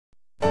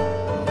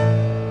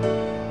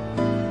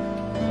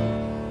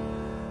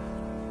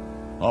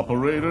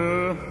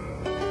Operator,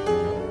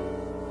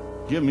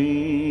 give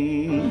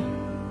me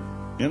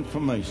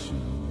information.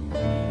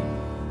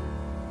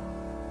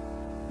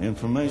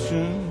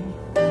 Information,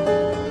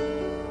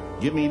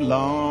 give me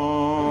long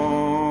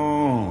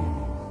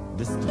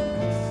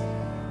distance.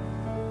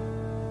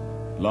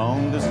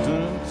 Long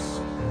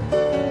distance,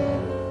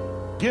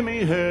 give me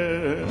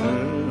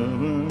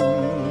heaven.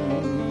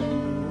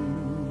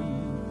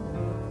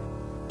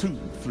 2,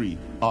 3,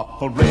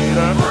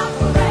 operator,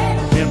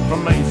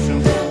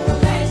 information,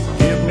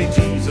 give me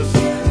Jesus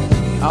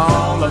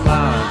on the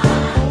line.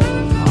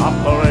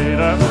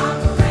 Operator,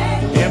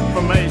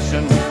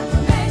 information,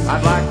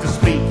 I'd like to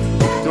speak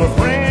to a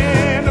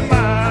friend of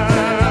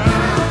mine.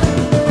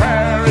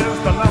 Prayer is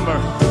the number,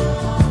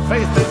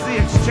 faith is the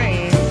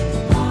exchange,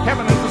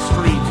 heaven is the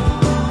street,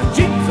 and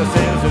Jesus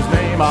is his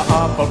name.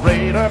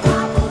 Operator,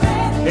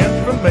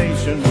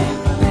 information,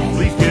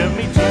 please give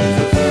me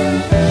Jesus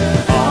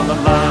on the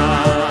line.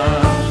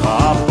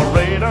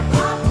 Operator,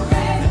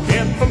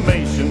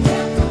 information,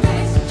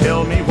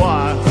 tell me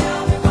why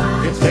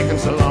it's taking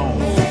so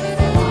long.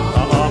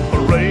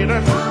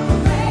 Operator,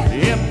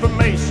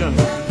 information,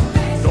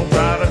 don't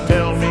try to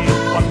tell me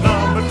what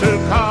number to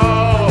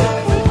call.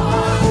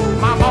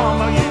 My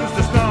mama used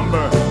this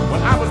number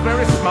when I was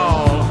very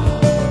small.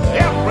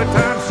 Every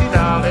time she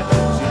dialed it,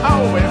 she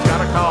always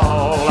got a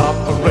call.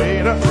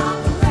 Operator,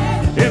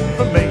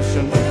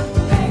 information,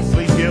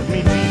 please give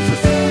me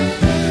Jesus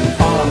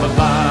on the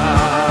line.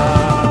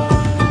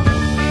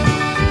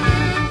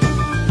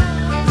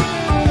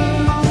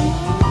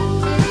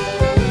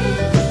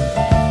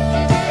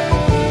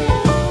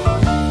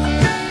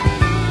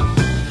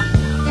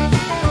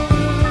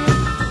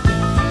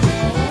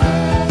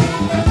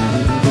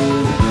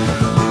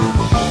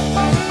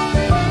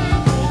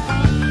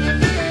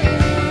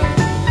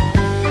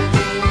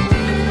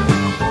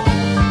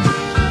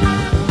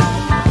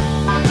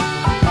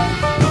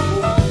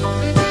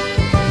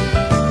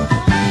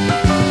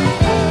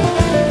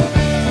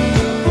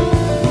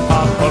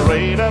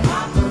 Operator,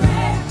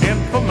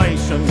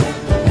 information,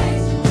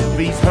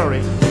 please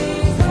hurry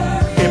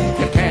if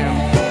you can.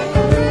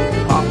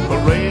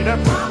 Operator,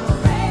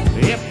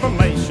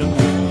 information,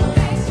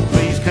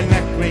 please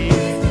connect me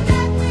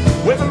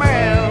with a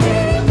man.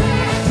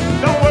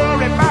 Don't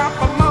worry about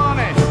the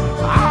money,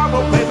 I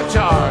will pay the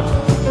charge.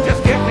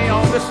 Just get me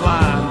on this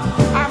line,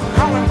 I'm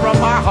calling from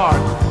my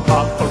heart.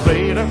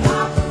 Operator,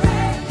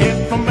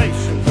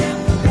 information,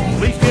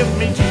 please give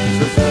me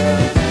Jesus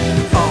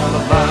on the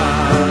line.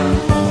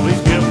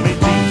 Please give me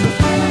Jesus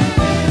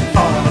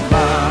on the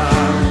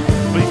line.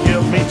 Please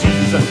give me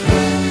Jesus.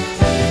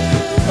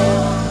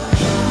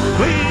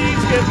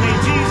 Please give me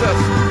Jesus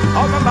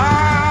on the line.